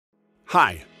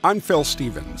Hi, I'm Phil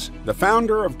Stevens, the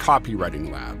founder of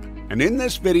Copywriting Lab. And in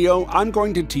this video, I'm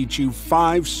going to teach you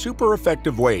 5 super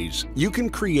effective ways you can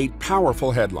create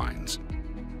powerful headlines.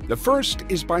 The first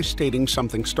is by stating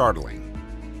something startling.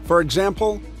 For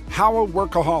example, how a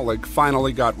workaholic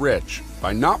finally got rich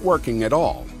by not working at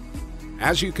all.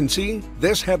 As you can see,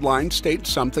 this headline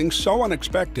states something so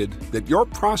unexpected that your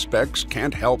prospects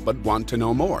can't help but want to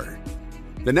know more.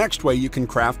 The next way you can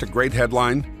craft a great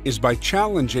headline is by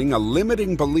challenging a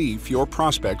limiting belief your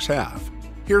prospects have.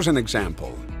 Here's an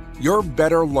example. You're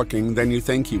better looking than you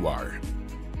think you are.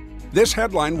 This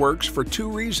headline works for 2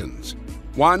 reasons.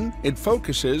 1, it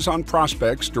focuses on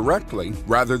prospects directly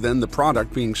rather than the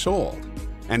product being sold.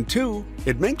 And 2,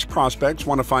 it makes prospects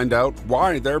want to find out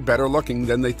why they're better looking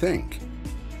than they think.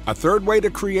 A third way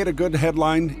to create a good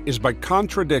headline is by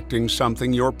contradicting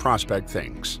something your prospect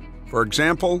thinks. For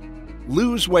example,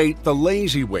 lose weight the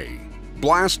lazy way.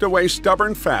 Blast away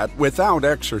stubborn fat without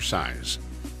exercise.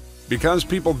 Because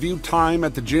people view time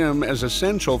at the gym as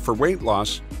essential for weight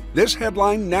loss, this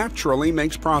headline naturally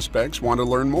makes prospects want to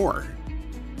learn more.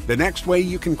 The next way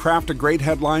you can craft a great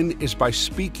headline is by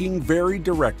speaking very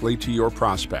directly to your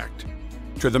prospect.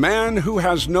 To the man who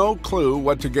has no clue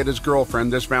what to get his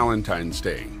girlfriend this Valentine's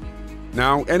Day.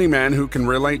 Now, any man who can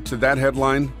relate to that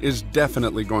headline is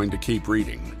definitely going to keep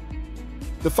reading.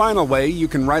 The final way you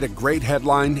can write a great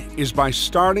headline is by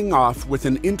starting off with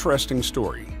an interesting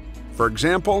story. For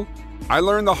example, I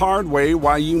learned the hard way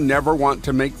why you never want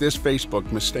to make this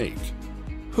Facebook mistake.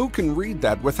 Who can read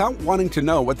that without wanting to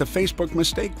know what the Facebook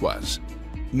mistake was?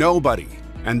 Nobody,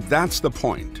 and that's the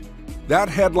point. That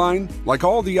headline, like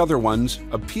all the other ones,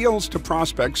 appeals to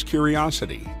prospects'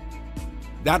 curiosity.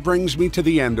 That brings me to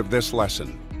the end of this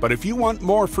lesson. But if you want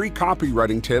more free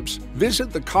copywriting tips,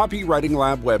 visit the Copywriting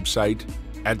Lab website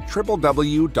at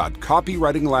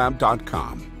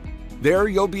www.copywritinglab.com. There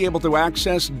you'll be able to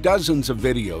access dozens of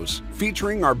videos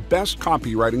featuring our best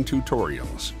copywriting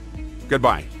tutorials.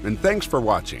 Goodbye, and thanks for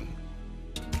watching.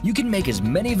 You can make as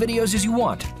many videos as you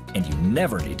want, and you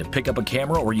never need to pick up a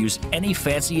camera or use any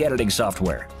fancy editing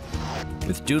software.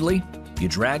 With Doodly, you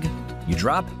drag, you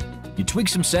drop, you tweak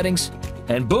some settings,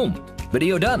 and boom,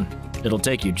 video done. It'll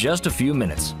take you just a few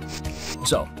minutes.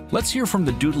 So, let's hear from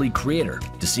the Doodly creator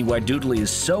to see why Doodly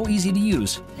is so easy to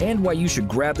use and why you should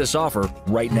grab this offer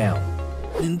right now.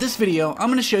 In this video, I'm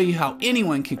going to show you how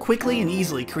anyone can quickly and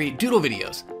easily create doodle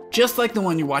videos, just like the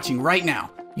one you're watching right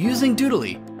now, using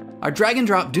Doodly, our drag and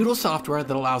drop doodle software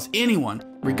that allows anyone,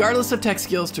 regardless of tech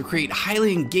skills, to create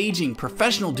highly engaging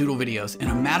professional doodle videos in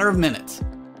a matter of minutes.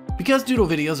 Because doodle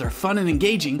videos are fun and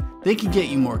engaging, they can get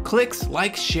you more clicks,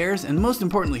 likes, shares, and most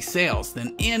importantly sales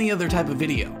than any other type of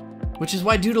video. Which is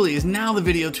why Doodly is now the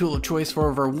video tool of choice for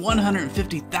over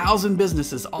 150,000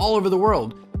 businesses all over the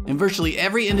world in virtually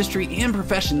every industry and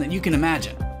profession that you can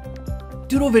imagine.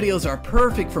 Doodle videos are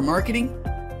perfect for marketing,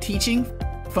 teaching,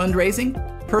 fundraising,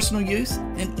 personal use,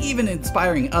 and even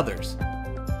inspiring others.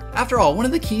 After all, one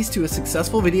of the keys to a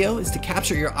successful video is to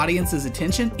capture your audience's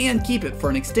attention and keep it for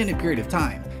an extended period of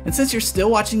time. And since you're still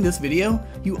watching this video,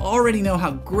 you already know how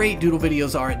great doodle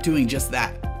videos are at doing just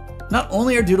that. Not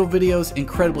only are doodle videos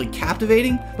incredibly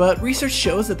captivating, but research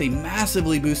shows that they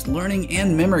massively boost learning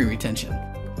and memory retention.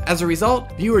 As a result,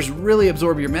 viewers really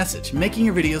absorb your message, making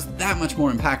your videos that much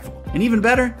more impactful. And even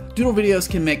better, doodle videos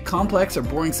can make complex or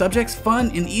boring subjects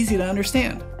fun and easy to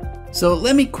understand. So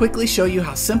let me quickly show you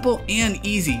how simple and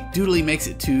easy Doodly makes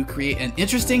it to create an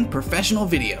interesting professional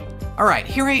video. Alright,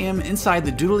 here I am inside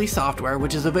the Doodly software,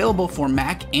 which is available for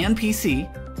Mac and PC.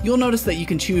 You'll notice that you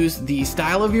can choose the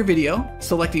style of your video,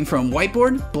 selecting from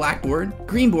whiteboard, blackboard,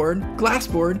 greenboard,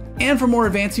 glassboard, and for more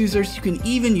advanced users, you can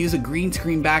even use a green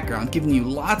screen background, giving you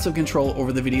lots of control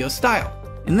over the video style.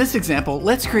 In this example,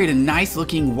 let's create a nice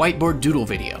looking whiteboard doodle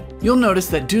video. You'll notice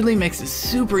that Doodly makes it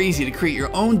super easy to create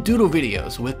your own doodle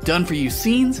videos with done-for-you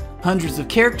scenes, hundreds of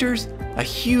characters, a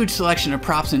huge selection of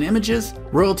props and images,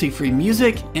 royalty-free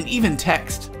music, and even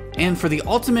text. And for the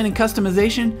ultimate in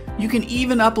customization, you can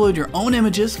even upload your own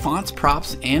images, fonts,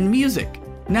 props, and music.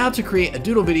 Now to create a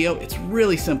doodle video, it's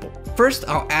really simple. First,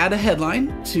 I'll add a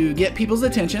headline to get people's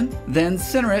attention, then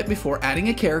center it before adding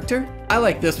a character. I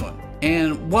like this one.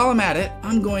 And while I'm at it,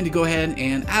 I'm going to go ahead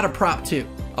and add a prop too.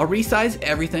 I'll resize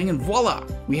everything and voila,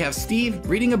 we have Steve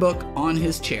reading a book on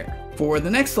his chair. For the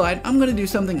next slide, I'm going to do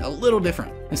something a little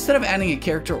different. Instead of adding a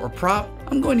character or prop,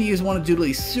 I'm going to use one of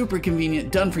Doodly's super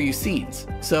convenient done-for-you scenes.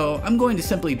 So I'm going to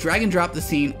simply drag and drop the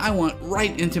scene I want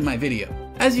right into my video.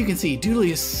 As you can see,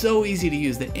 Doodly is so easy to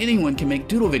use that anyone can make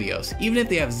doodle videos, even if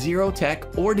they have zero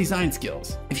tech or design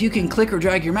skills. If you can click or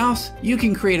drag your mouse, you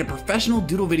can create a professional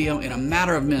doodle video in a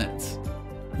matter of minutes.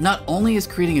 Not only is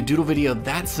creating a doodle video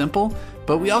that simple,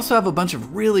 but we also have a bunch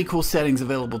of really cool settings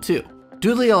available too.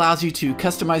 Doodly allows you to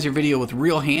customize your video with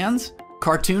real hands,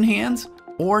 cartoon hands,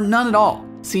 or none at all,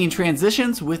 seeing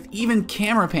transitions with even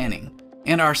camera panning,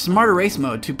 and our smart erase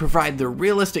mode to provide the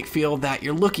realistic feel that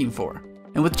you're looking for.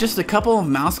 And with just a couple of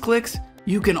mouse clicks,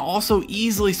 you can also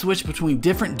easily switch between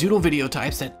different doodle video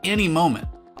types at any moment.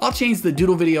 I'll change the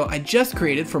doodle video I just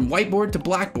created from whiteboard to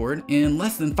blackboard in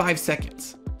less than 5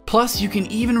 seconds. Plus, you can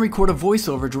even record a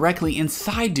voiceover directly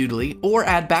inside Doodly or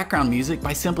add background music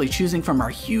by simply choosing from our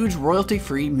huge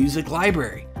royalty-free music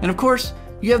library. And of course,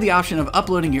 you have the option of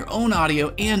uploading your own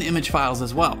audio and image files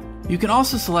as well. You can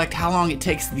also select how long it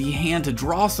takes the hand to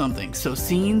draw something, so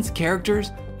scenes,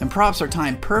 characters, and props are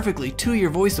timed perfectly to your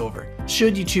voiceover,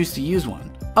 should you choose to use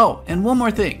one. Oh, and one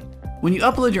more thing. When you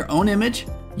upload your own image,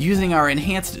 using our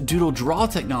enhanced Doodle Draw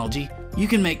technology, you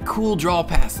can make cool draw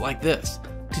paths like this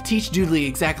to teach Doodly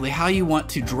exactly how you want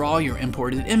to draw your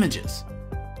imported images.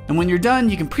 And when you're done,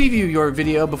 you can preview your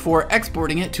video before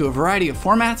exporting it to a variety of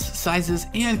formats, sizes,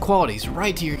 and qualities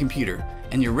right to your computer,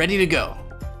 and you're ready to go.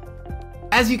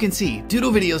 As you can see,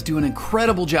 doodle videos do an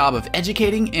incredible job of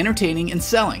educating, entertaining, and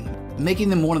selling, making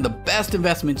them one of the best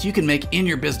investments you can make in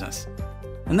your business.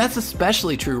 And that's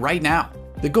especially true right now.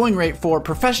 The going rate for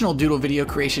professional doodle video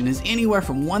creation is anywhere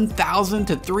from $1,000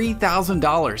 to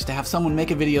 $3,000 to have someone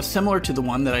make a video similar to the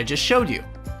one that I just showed you.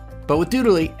 But with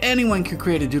Doodly, anyone can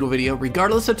create a doodle video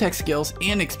regardless of tech skills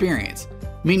and experience,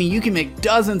 meaning you can make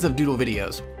dozens of doodle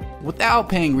videos without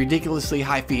paying ridiculously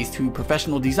high fees to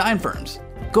professional design firms.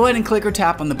 Go ahead and click or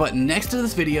tap on the button next to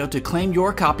this video to claim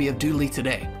your copy of Doodly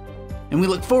today. And we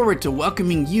look forward to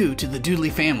welcoming you to the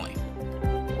Doodly family.